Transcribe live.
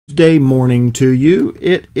Tuesday morning to you.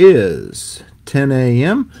 It is 10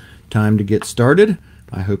 a.m. Time to get started.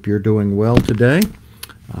 I hope you're doing well today.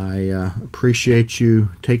 I appreciate you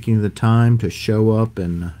taking the time to show up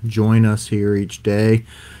and join us here each day.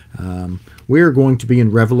 We are going to be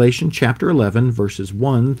in Revelation chapter 11, verses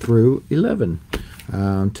 1 through 11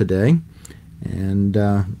 today.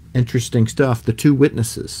 And interesting stuff. The two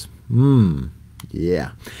witnesses.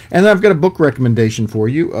 Yeah. And I've got a book recommendation for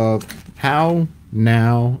you of How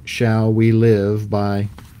Now Shall We Live by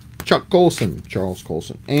Charles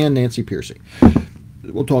Colson, and Nancy Piercy.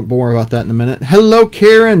 We'll talk more about that in a minute. Hello,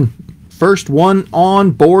 Karen. First one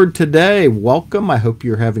on board today. Welcome. I hope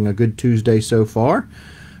you're having a good Tuesday so far.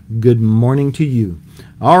 Good morning to you.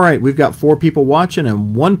 All right, we've got 4 people watching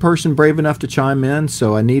and 1 person brave enough to chime in,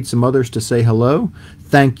 so I need some others to say hello.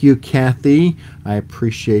 Thank you, Kathy. I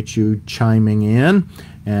appreciate you chiming in,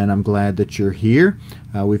 and I'm glad that you're here.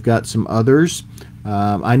 We've got some others.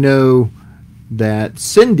 I know that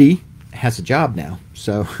Cindy has a job now,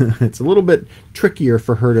 so it's a little bit trickier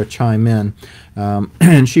for her to chime in,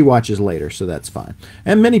 and she watches later, so that's fine.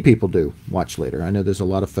 And many people do watch later. I know there's a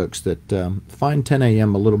lot of folks that find 10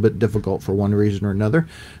 a.m. a little bit difficult for one reason or another,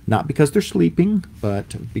 not because they're sleeping,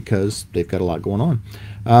 but because they've got a lot going on.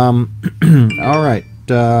 All right,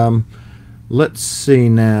 let's see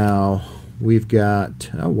now. We've got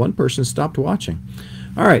 1 person stopped watching.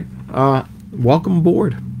 All right, welcome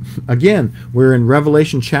aboard. Again, we're in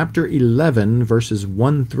Revelation chapter 11, verses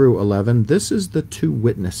 1 through 11. This is the two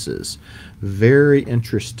witnesses. Very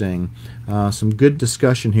interesting. Some good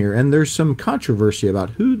discussion here. And there's some controversy about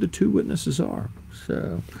who the two witnesses are.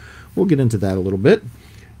 So we'll get into that a little bit.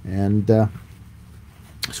 And so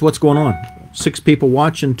what's going on? 6 people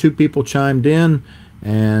watching, 2 people chimed in.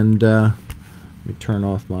 And let me turn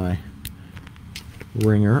off my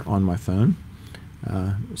ringer on my phone.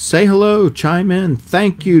 Say hello, chime in.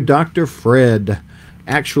 Thank you, Dr. Fred.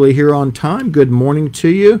 Actually here on time. Good morning to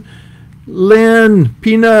you. Lynn,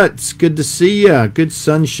 Peanuts, good to see ya. Good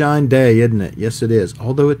sunshine day, isn't it? Yes, it is.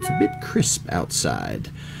 Although it's a bit crisp outside.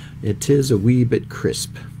 It is a wee bit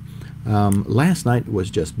crisp. Last night was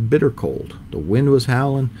just bitter cold. The wind was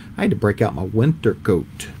howling. I had to break out my winter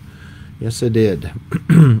coat. Yes, I did.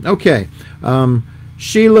 Okay.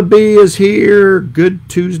 Sheila B is here. Good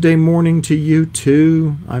Tuesday morning to you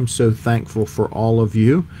too. I'm so thankful for all of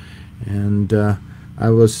you. And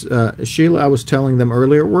Sheila, I was telling them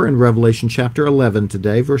earlier, we're in Revelation chapter 11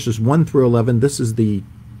 today, verses 1 through 11. This is the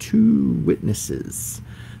two witnesses.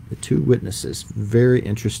 The two witnesses. Very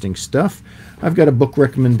interesting stuff. I've got a book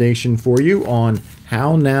recommendation for you on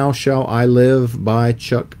How Now Shall I Live by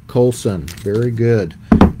Chuck Colson. Very good.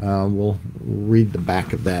 We'll read the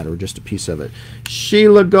back of that, or just a piece of it.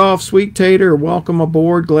 Sheila Goff, Sweet Tater, welcome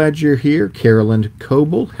aboard. Glad you're here. Carolyn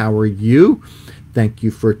Coble, how are you? Thank you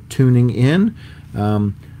for tuning in.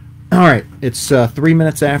 All right, it's 3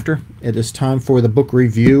 minutes after. It is time for the book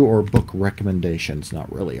review or book recommendation. It's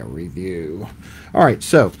not really a review. All right,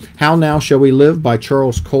 so How Now Shall We Live by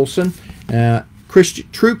Charles Colson.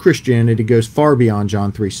 True Christianity goes far beyond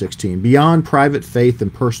John 3:16, beyond private faith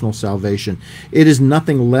and personal salvation. It is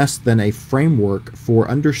nothing less than a framework for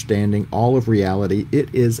understanding all of reality.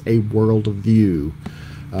 It is a worldview.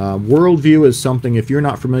 Worldview is something, if you're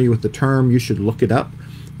not familiar with the term, you should look it up,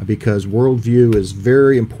 because worldview is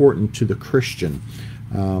very important to the Christian.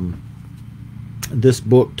 This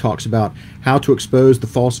book talks about how to expose the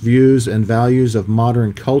false views and values of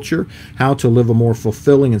modern culture, how to live a more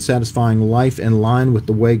fulfilling and satisfying life in line with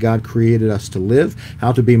the way God created us to live,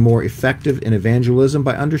 how to be more effective in evangelism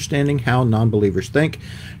by understanding how non-believers think,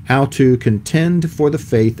 how to contend for the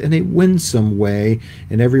faith in a winsome way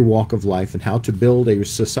in every walk of life, and how to build a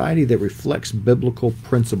society that reflects biblical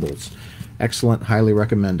principles. Excellent. Highly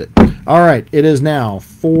recommend it. All right. It is now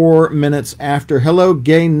 4 minutes after. Hello,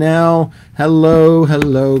 Gaynell. Hello,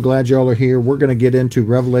 hello. Glad y'all are here. We're going to get into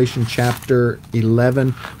Revelation chapter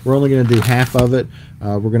 11. We're only going to do half of it.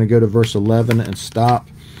 We're going to go to verse 11 and stop.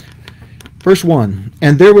 Verse 1.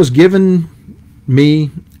 And there was given me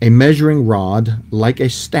a measuring rod like a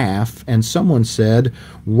staff, and someone said,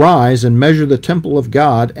 Rise and measure the temple of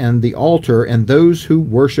God and the altar and those who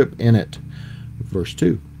worship in it. Verse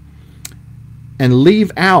 2. And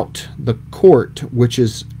leave out the court which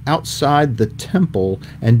is outside the temple,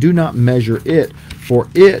 and do not measure it, for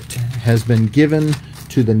it has been given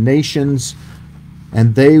to the nations,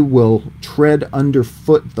 and they will tread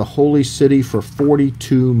underfoot the holy city for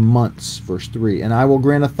 42 months. Verse 3. And I will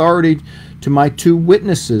grant authority to my 2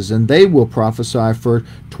 witnesses, and they will prophesy for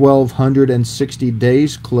 1260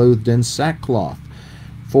 days, clothed in sackcloth.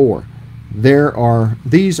 4.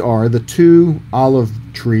 These are the 2 olive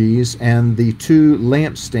trees and the 2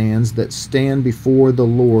 lampstands that stand before the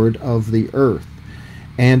Lord of the earth.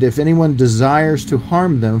 And if anyone desires to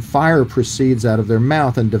harm them, fire proceeds out of their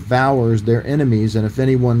mouth and devours their enemies. And if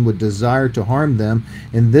anyone would desire to harm them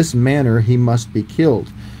in this manner, he must be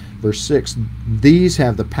killed. Verse 6, these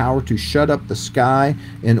have the power to shut up the sky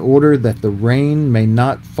in order that the rain may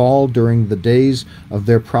not fall during the days of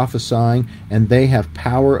their prophesying, and they have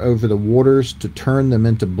power over the waters to turn them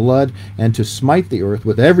into blood and to smite the earth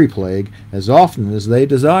with every plague as often as they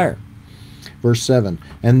desire. Verse 7,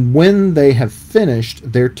 and when they have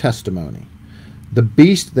finished their testimony, the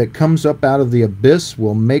beast that comes up out of the abyss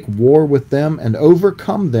will make war with them and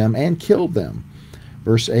overcome them and kill them.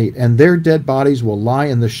 Verse 8, and their dead bodies will lie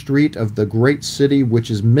in the street of the great city, which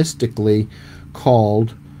is mystically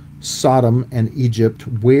called Sodom and Egypt,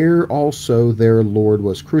 where also their Lord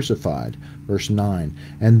was crucified. Verse 9,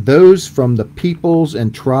 and those from the peoples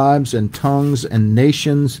and tribes and tongues and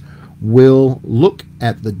nations will look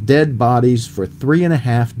at the dead bodies for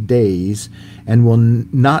 3.5 days, and will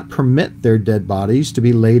not permit their dead bodies to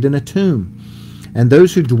be laid in a tomb. And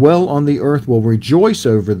those who dwell on the earth will rejoice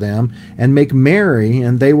over them and make merry,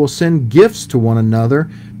 and they will send gifts to one another,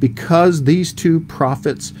 because these 2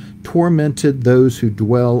 prophets tormented those who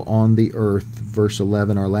dwell on the earth. Verse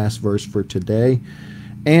 11, our last verse for today.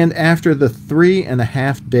 And after the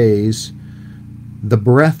 3.5 days, the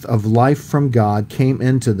breath of life from God came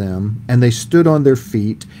into them, and they stood on their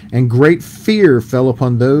feet, and great fear fell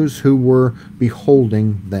upon those who were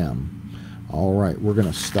beholding them. All right, we're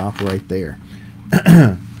going to stop right there.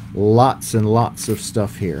 Lots and lots of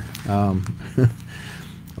stuff here.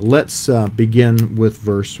 Let's begin with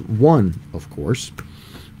verse 1, of course.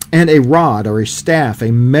 And a rod or a staff,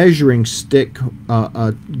 a measuring stick,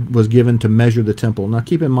 was given to measure the temple. Now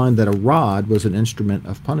keep in mind that a rod was an instrument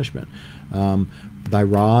of punishment. Thy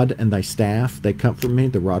rod and thy staff, they comfort me.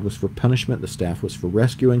 The rod was for punishment. The staff was for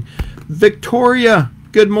rescuing. Victoria,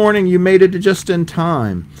 good morning. You made it just in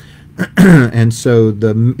time. And so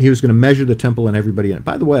he was going to measure the temple and everybody in it.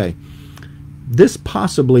 By the way, this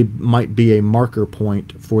possibly might be a marker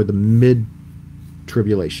point for the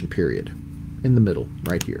mid-tribulation period, in the middle,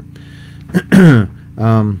 right here.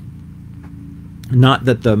 Not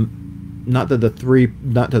that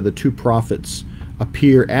the 2 prophets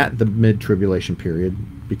appear at the mid-tribulation period,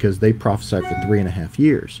 because they prophesied for 3.5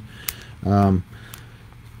 years.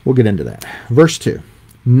 We'll get into that. Verse 2,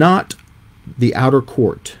 not the outer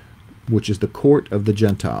court, which is the court of the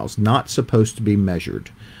Gentiles, not supposed to be measured.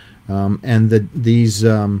 And these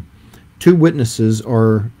 2 witnesses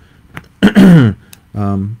are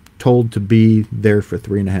told to be there for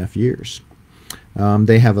 3.5 years.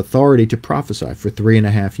 They have authority to prophesy for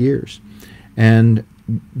 3.5 years. And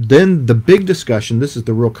then the big discussion, this is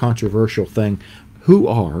the real controversial thing, who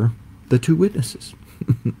are the 2 witnesses?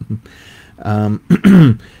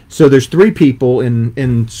 So there's 3 people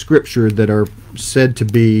in Scripture that are said to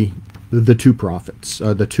be the 2 prophets,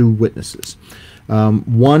 the 2 witnesses.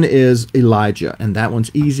 One is Elijah, and that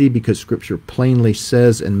one's easy because Scripture plainly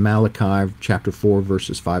says in Malachi chapter 4,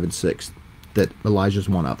 verses 5 and 6, that Elijah's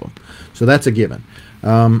one of them. So that's a given.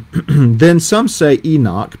 Then some say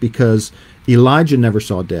Enoch, because Elijah never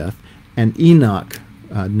saw death, and Enoch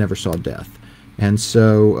never saw death. And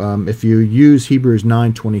so if you use Hebrews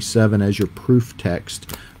 9:27 as your proof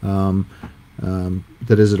text, that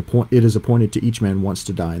it is appointed to each man once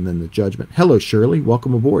to die, and then the judgment. Hello, Shirley.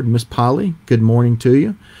 Welcome aboard. Miss Polly, good morning to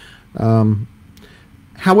you.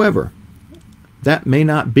 However, that may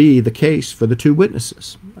not be the case for the 2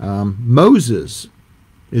 witnesses. Moses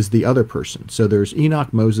is the other person. So there's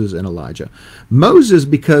Enoch, Moses, and Elijah. Moses,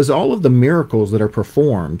 because all of the miracles that are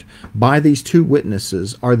performed by these 2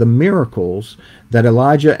 witnesses are the miracles that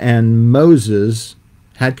Elijah and Moses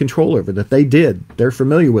had control over, that they did. They're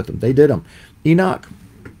familiar with them. They did them. Enoch,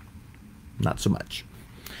 not so much.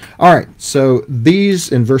 All right, so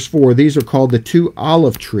these, in verse 4, these are called the 2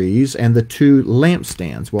 olive trees and the 2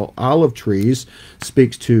 lampstands. Well, olive trees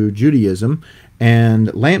speaks to Judaism, and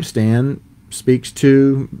lampstand speaks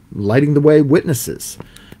to lighting the way witnesses.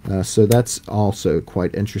 So that's also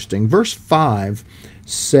quite interesting. Verse 5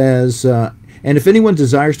 says, and if anyone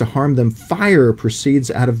desires to harm them, fire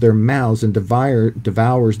proceeds out of their mouths and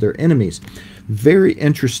devours their enemies. Very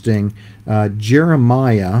interesting.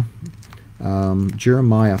 Jeremiah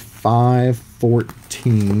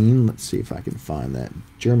 5:14. Let's see if I can find that.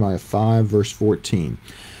 Jeremiah 5, verse 14.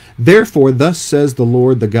 Therefore, thus says the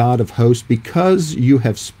Lord, the God of hosts, because you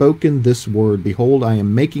have spoken this word, behold, I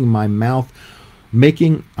am making my mouth,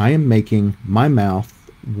 behold, I am making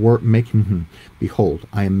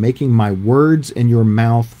my words in your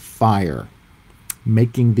mouth fire,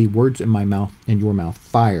 making the words in my mouth and your mouth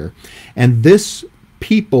fire. And this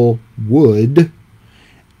people would,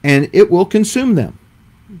 and it will consume them.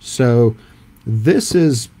 So this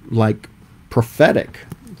is like prophetic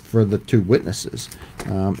for the two witnesses.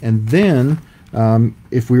 And then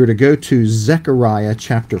if we were to go to Zechariah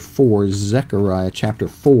chapter 4,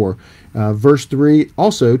 verse 3,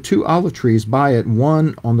 also 2 olive trees by it,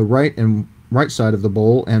 one on the right side of the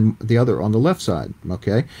bowl and the other on the left side.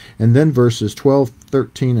 Okay, and then verses 12,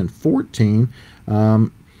 13, and 14.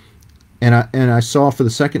 And I saw for the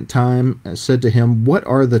second time, and said to him, what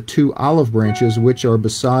are the 2 olive branches which are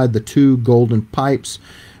beside the 2 golden pipes,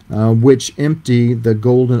 which empty the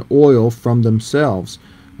golden oil from themselves?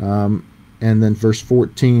 And then verse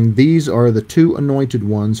 14, these are the 2 anointed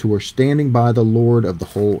ones who are standing by the Lord of the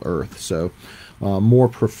whole earth. So more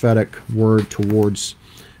prophetic word towards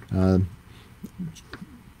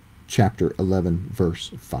chapter 11,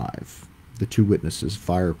 verse 5. The 2 witnesses,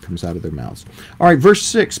 fire comes out of their mouths. All right, verse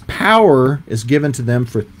 6, power is given to them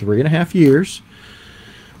for 3.5 years,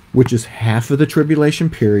 which is half of the tribulation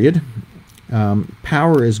period.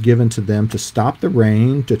 Power is given to them to stop the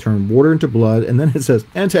rain, to turn water into blood, and then it says,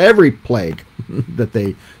 and to every plague that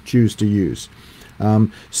they choose to use.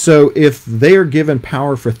 So if they are given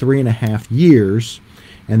power for 3.5 years,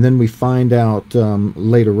 and then we find out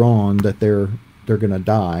later on that they're going to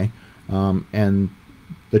die, and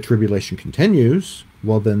the tribulation continues,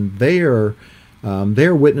 well, then they're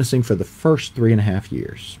witnessing for the first 3.5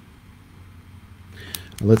 years.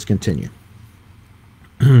 Let's continue.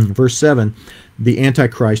 Verse 7, the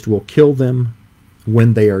Antichrist will kill them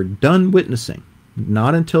when they are done witnessing,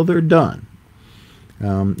 not until they're done.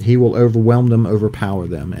 He will overwhelm them, overpower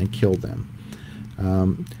them, and kill them.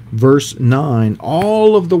 Verse 9,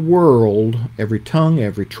 all of the world, every tongue,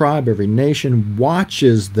 every tribe, every nation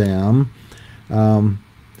watches them,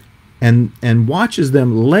 and watches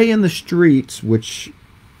them lay in the streets, which,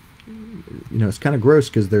 you know, it's kind of gross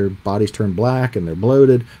because their bodies turn black and they're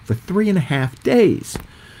bloated for 3.5 days.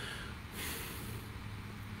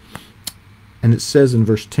 And it says in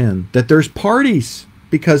verse 10 that there's parties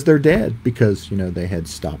because they're dead, because, you know, they had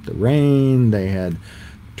stopped the rain, they had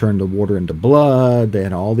turned the water into blood, they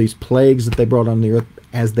had all these plagues that they brought on the earth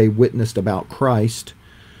as they witnessed about Christ.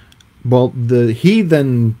 Well, the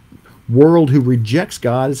heathen world who rejects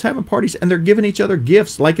God is having parties, and they're giving each other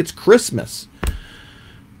gifts like it's Christmas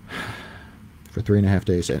for 3.5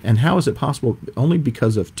 days. And how is it possible? Only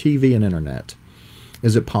because of TV and internet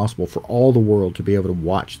is it possible for all the world to be able to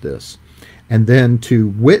watch this, and then to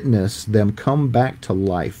witness them come back to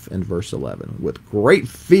life in verse 11. With great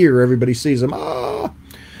fear, everybody sees them. Ah!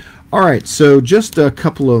 All right, so just a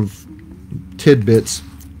couple of tidbits.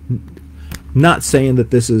 Not saying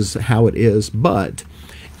that this is how it is, but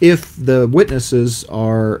if the witnesses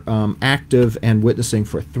are active and witnessing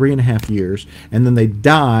for 3.5 years, and then they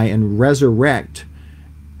die and resurrect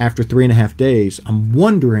after 3.5 days, I'm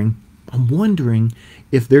wondering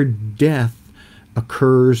if their death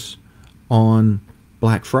occurs on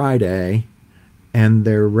Black Friday and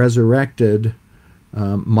they're resurrected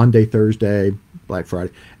Monday, Thursday, Black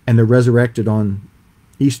Friday, and they're resurrected on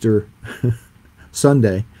Easter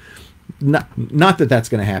Sunday. Not that that's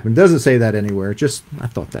going to happen. It doesn't say that anywhere. Just, I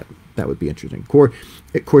thought that would be interesting. Of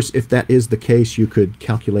course, if that is the case, you could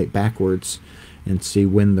calculate backwards and see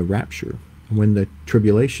when the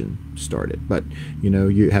tribulation started. But, you know,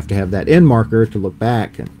 you have to have that end marker to look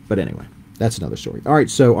back. But anyway, that's another story. All right,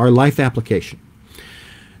 so our life application.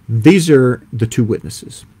 These are the 2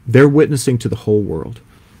 witnesses. They're witnessing to the whole world.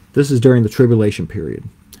 This is during the tribulation period.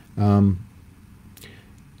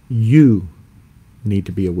 You need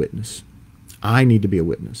to be a witness. I need to be a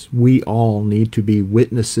witness. We all need to be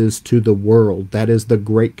witnesses to the world. That is the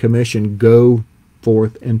Great Commission. Go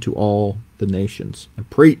forth into all the nations and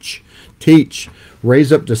preach, teach,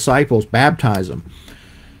 raise up disciples, baptize them.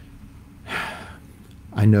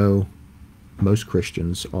 I know most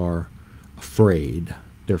Christians are afraid.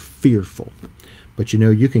 They're fearful. But, you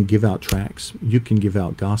know, you can give out tracts. You can give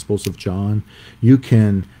out Gospels of John. You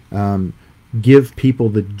can give people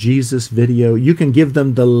the Jesus video. You can give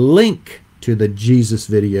them the link to the Jesus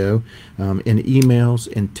video in emails,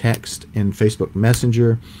 in text, in Facebook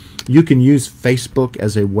Messenger. You can use Facebook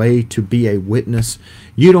as a way to be a witness.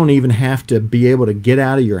 You don't even have to be able to get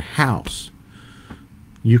out of your house.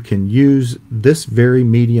 You can use this very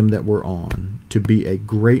medium that we're on to be a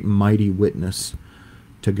great, mighty witness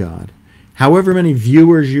to God. However many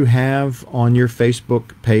viewers you have on your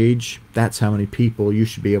Facebook page, that's how many people you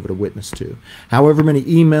should be able to witness to. However many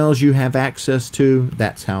emails you have access to,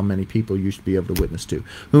 that's how many people you should be able to witness to.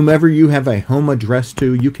 Whomever you have a home address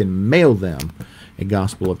to, you can mail them a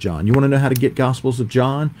Gospel of John. You want to know how to get Gospels of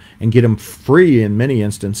John and get them free in many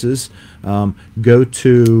instances? Go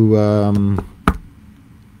to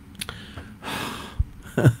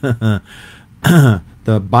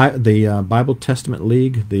the Bible Testament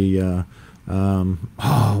League,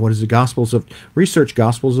 what is the Research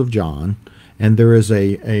Gospels of John, and there is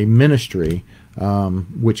a ministry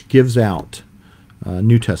which gives out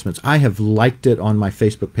New Testaments. I have liked it on my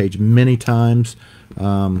Facebook page many times,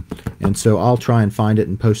 and so I'll try and find it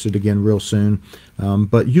and post it again real soon.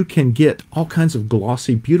 But you can get all kinds of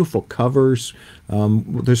glossy, beautiful covers.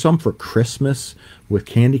 There's some for Christmas with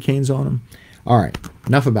candy canes on them. All right,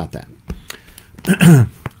 enough about that.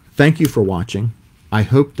 Thank you for watching. I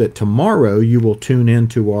hope that tomorrow you will tune in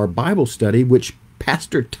to our Bible study, which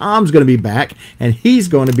Pastor Tom's going to be back, and he's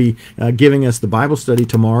going to be giving us the Bible study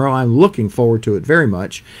tomorrow. I'm looking forward to it very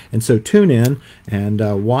much. And so tune in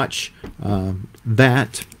and watch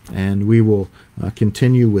that, and we will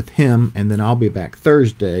continue with him, and then I'll be back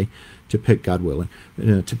Thursday to pick, God willing,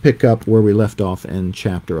 to pick up where we left off in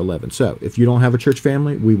chapter 11. So if you don't have a church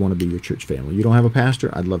family, we want to be your church family. You don't have a pastor,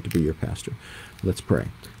 I'd love to be your pastor. Let's pray.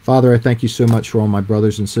 Father, I thank you so much for all my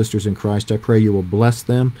brothers and sisters in Christ. I pray you will bless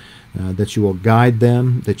them, that you will guide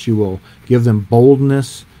them, that you will give them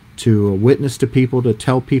boldness to witness to people, to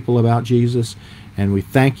tell people about Jesus. And we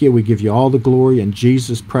thank you. We give you all the glory in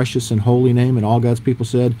Jesus' precious and holy name. And all God's people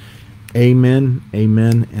said, amen,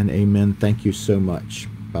 amen, and amen. Thank you so much.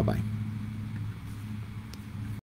 Bye-bye.